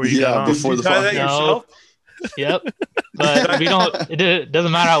 minutes before you got on. Before the tie that yourself? Yep. But it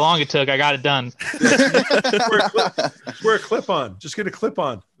doesn't matter how long it took. I got it done. Wear a clip on. Just get a clip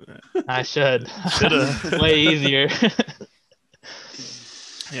on. I should have. Way easier.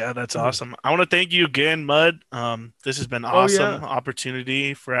 Yeah, that's awesome. I want to thank you again, Mud. This has been awesome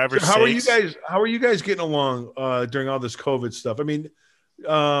opportunity forever. So how are you guys getting along during all this COVID stuff? I mean,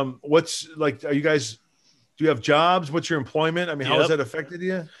 what's like, are you guys, do you have jobs? What's your employment? I mean, how has that affected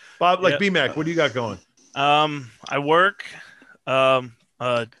you? Bob, like BMAC, what do you got going? I work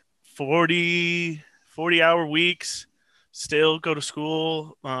 40-hour weeks, still go to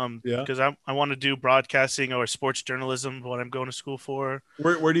school because I want to do broadcasting or sports journalism, what I'm going to school for.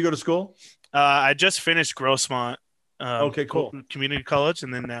 Where do you go to school? I just finished Grossmont okay, cool. Community College,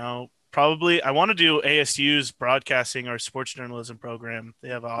 and then now probably I want to do ASU's broadcasting or sports journalism program. They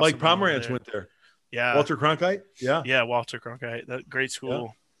have awesome. Mike Pomerantz went there. Yeah. Walter Cronkite? Yeah, Walter Cronkite. That great school. Yeah.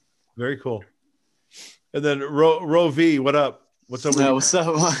 Very cool. And then Ro V, what up? What's up? What's up?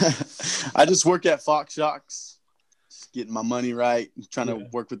 I just work at Fox Shocks, just getting my money right, trying to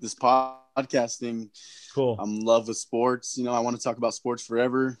work with this podcasting. Cool. I'm in love with sports. I want to talk about sports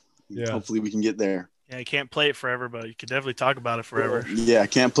forever. Yeah. Hopefully we can get there. Yeah, you can't play it forever, but you can definitely talk about it forever. Yeah, I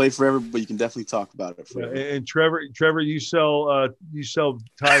can't play forever, but you can definitely talk about it forever. Yeah, and Trevor, you sell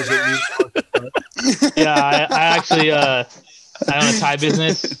ties at you. Yeah, I actually I own a tie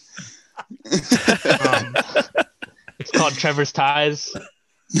business. It's called Trevor's Ties.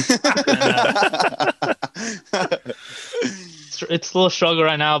 It's a little struggle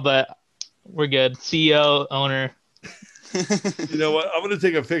right now, but we're good. CEO, owner. You know what? I'm going to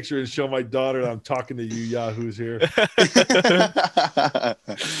take a picture and show my daughter that I'm talking to you yahoos here. I'm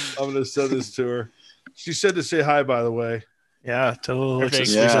going to send this to her. She said to say hi, by the way. Yeah, tell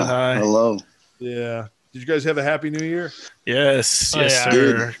Alexis Yeah, we said hi. hello. Yeah. Did you guys have a happy New Year? Yes, yes, yeah.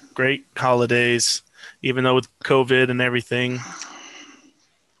 sir. Great holidays, even though with COVID and everything.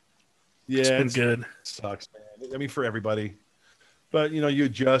 Yeah, It's been good. It sucks, man. I mean, for everybody. But you know, you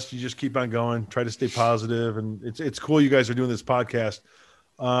adjust. You just keep on going. Try to stay positive, and it's cool. You guys are doing this podcast.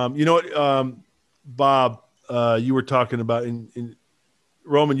 You know what, Bob? You were talking about in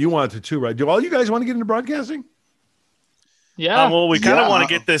Roman. You wanted to too, right? Do all you guys want to get into broadcasting? Yeah. Well, we kind of want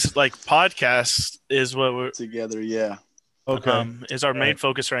to get this like podcast is what we're together. Yeah. Okay. Is our main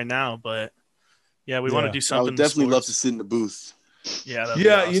focus right now, but yeah, we want to do something. I would definitely love to sit in the booth. Yeah.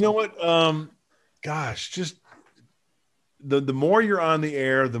 Yeah. Awesome. You know what? Gosh, just the more you're on the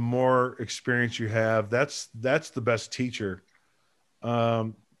air, the more experience you have. That's the best teacher.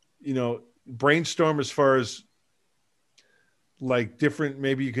 You know, brainstorm as far as like different,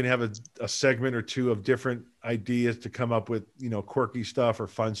 maybe you can have a segment or two of different ideas to come up with, you know, quirky stuff or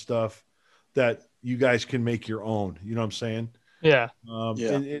fun stuff that you guys can make your own. You know what I'm saying? Yeah.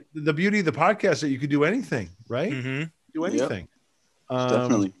 And the beauty of the podcast is that you could do anything, right? Mm-hmm. Do anything. Yep.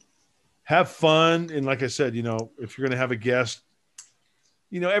 Definitely. Have fun. And like I said, you know, if you're going to have a guest,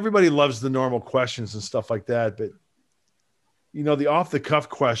 you know, everybody loves the normal questions and stuff like that. But, you know, the off the cuff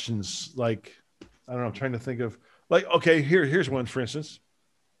questions, like, I don't know, I'm trying to think of like, okay, here's one, for instance.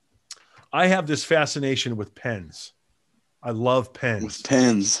 I have this fascination with pens. I love pens. With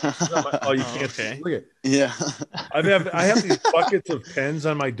pens. Oh, you can't okay. Look at. Yeah. I have these buckets of pens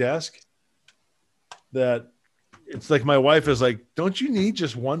on my desk that it's like my wife is like, don't you need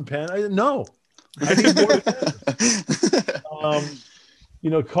just one pen? No, I need more pens. You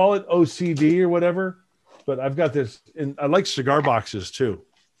know, call it OCD or whatever, but I've got this, and I like cigar boxes too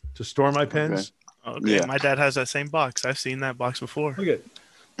to store my pens. Okay. Yeah. My dad has that same box. I've seen that box before. Look at,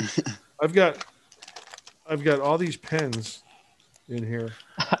 I've got all these pens in here.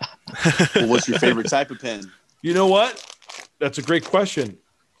 Well, what's your favorite type of pen? You know what? That's a great question.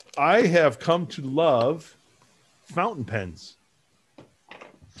 I have come to love fountain pens.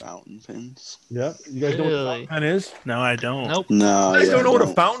 Fountain pens? Yeah. You guys know what a fountain pen is? No, I don't. Nope. No. You guys don't know what a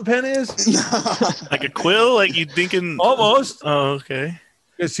fountain pen is? Like a quill? Like you thinking? Almost. Oh, okay.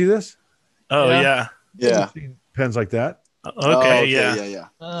 You guys see this? Oh, yeah. Yeah. Pens like that. Okay, Yeah.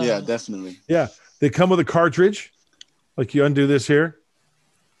 Yeah, definitely. Yeah. They come with a cartridge. Like you undo this here.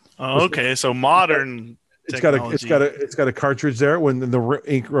 Oh, okay. So modern It's technology. got a cartridge there. When the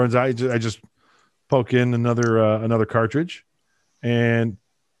ink runs out, I just poke in another cartridge, and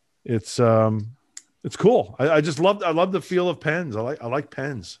it's cool. I love the feel of pens. I like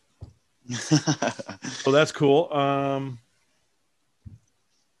pens. So that's cool.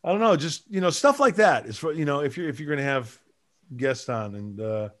 I don't know, just, you know, stuff like that is for, you know, if you're going to have guests on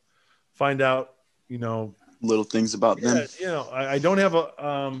and find out, you know, little things about them. You know, I don't have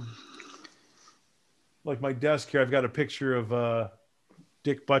a like my desk here. I've got a picture of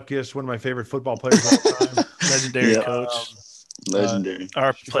Dick Butkus, one of my favorite football players of all time. Legendary coach. Legendary.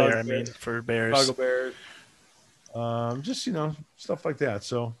 Our Chicago player, I mean, for Bears. Chicago Bears. Just, you know, stuff like that.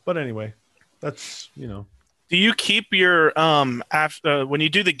 So, but anyway, that's, you know. Do you keep your after when you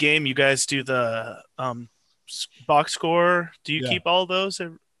do the game? You guys do the box score. Do you keep all those?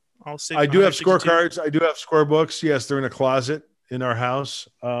 All six, I do have scorecards. I do have scorebooks. Yes, they're in a closet in our house.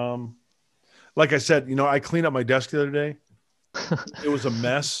 Like I said, you know, I cleaned up my desk the other day. It was a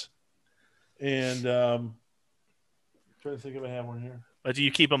mess, and I'm trying to think if I have one here. But do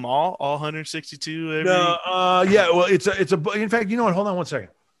you keep them all 162? No, yeah. Well, it's a. In fact, you know what? Hold on one second.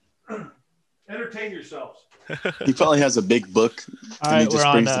 Entertain yourselves. He probably has a big book. All right, he just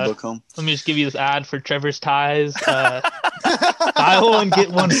brings the book home. Let me just give you this ad for Trevor's Ties. Buy one, get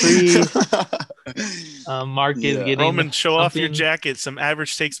one free. Mark is getting Roman, show off your jacket. Some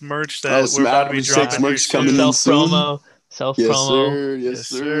Average Takes merch that we're about to be dropping. Merch coming in soon. Self promo. Yes,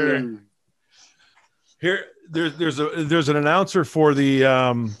 sir. Here, there's an announcer for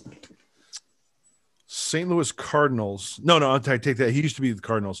the St. Louis Cardinals. No, I take that. He used to be the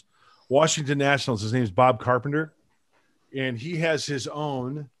Cardinals. Washington Nationals. His name is Bob Carpenter, and he has his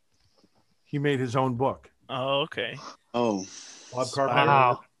own. He made his own book. Oh, okay. Oh, Bob Carpenter.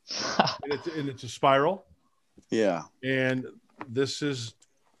 Wow. and it's a spiral. Yeah. And this is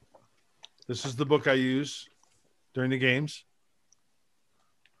the book I use during the games.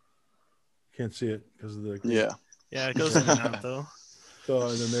 Can't see it because of the. Yeah. Yeah, it goes in and out though. So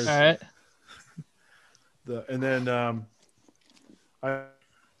and then there's. All right. And then I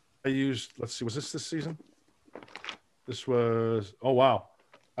used. Let's see. Was this season? This was. Oh wow!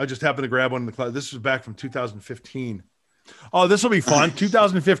 I just happened to grab one in the cloud. This was back from 2015. Oh, this will be fun.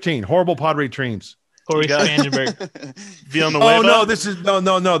 2015. Horrible Padre trains. Corey Spangenberg. Villanueva? Oh no, this is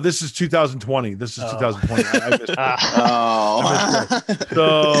no. This is 2020. This is 2020. I missed it.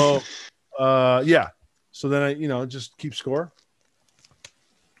 So, yeah. So then I, just keep score.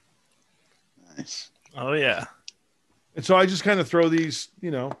 Nice. Oh yeah. And so I just kind of throw these,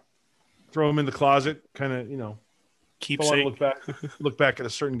 throw them in the closet, kind of, Keep I want saying. to look back at a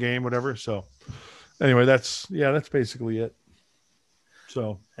certain game, whatever. So anyway, that's basically it.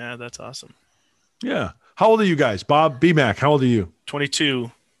 So Yeah, that's awesome. yeah. How old are you guys? Bob, B-Mac, how old are you?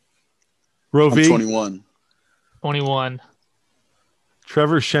 22. Ro I'm V? 21. 21.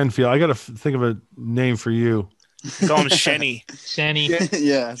 Trevor Shenfield. I got to think of a name for you. Call him Shenny. Shenny.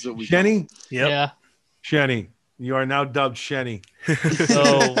 Yeah, that's what we Shenny? Yep. Yeah. Shenny. You are now dubbed Shenny.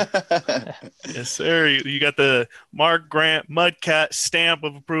 Oh, Yes, sir. You got the Mark Grant Mudcat stamp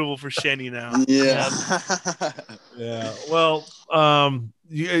of approval for Shenny now. Yeah. Yeah. Well,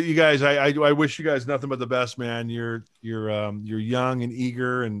 you guys, I wish you guys nothing but the best, man. You're young and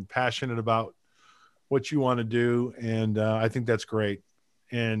eager and passionate about what you want to do, and I think that's great.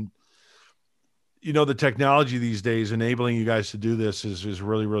 And the technology these days enabling you guys to do this is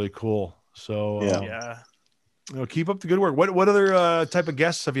really, really cool. So Yeah. keep up the good work. What other type of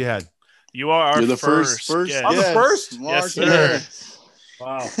guests have you had? You are our You're the first. first. guest. I'm the first? Yes,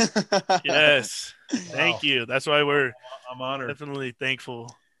 Mark, Wow. Yes. Thank you. That's why we're I'm honored. definitely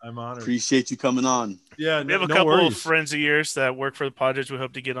thankful. I'm honored. Appreciate you coming on. Yeah. We have a couple of friends of yours that work for the Padres we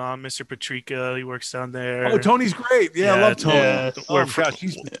hope to get on. Mr. Patrica, he works down there. Oh, Tony's great. Yeah, I love Tony. yeah. We're Gosh,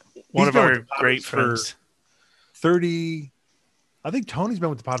 he's one of been our with the great Padres friends. 30. I think Tony's been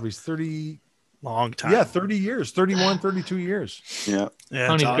with the Padres 30. Long time. Yeah, 30 years, 31, 32 years. Yeah. Yeah,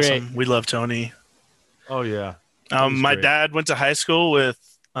 Tony's it's awesome. great. We love Tony. Oh, yeah. My great. dad went to high school with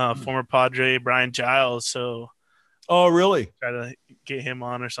former Padre Brian Giles, so Oh, really? try to get him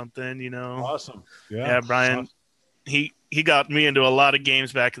on or something, Awesome. Yeah. Yeah, Brian, he got me into a lot of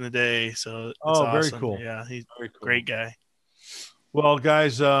games back in the day, so it's Oh, very awesome. cool. Yeah, he's Very a cool. great guy. Well,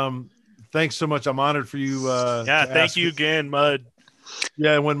 guys, thanks so much. I'm honored for you. Yeah, to thank ask you me. again, Mud.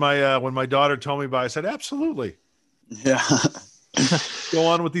 Yeah, when my daughter told me about it, I said, absolutely. Yeah. Go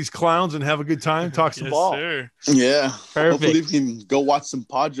on with these clowns and have a good time. Talk some Yes, ball. sir. Yeah. Perfect. Hopefully we can go watch some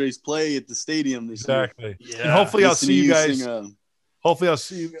Padres play at the stadium this year. Exactly. Yeah. And hopefully I'll Listen see to you guys. sing, Hopefully I'll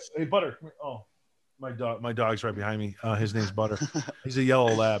see you. Hey, Butter. Come here. Oh, my dog's right behind me. His name's Butter. He's a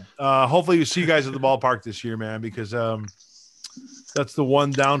yellow lab. Hopefully you see you guys at the ballpark this year, man, because that's the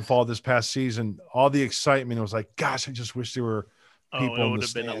one downfall this past season. All the excitement. It was like, gosh, I just wish there were people it in would the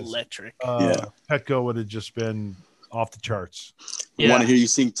have been stands. electric. Yeah. Petco would have just been off the charts. I want to hear you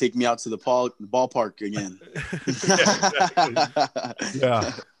sing "Take Me Out to the Ballpark" again.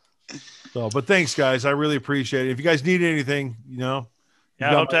 Yeah. So, but thanks, guys. I really appreciate it. If you guys need anything, Yeah, I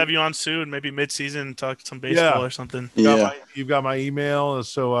hope to have you on soon, maybe mid-season, talk some baseball Yeah. or something. Yeah. you've got my email,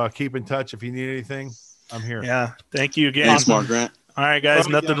 so keep in touch. If you need anything, I'm here. Yeah, thank you again. Thanks, Mark Grant. All right, guys, Oh,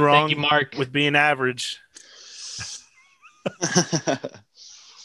 nothing yeah. wrong Thank you, Mark. with being average.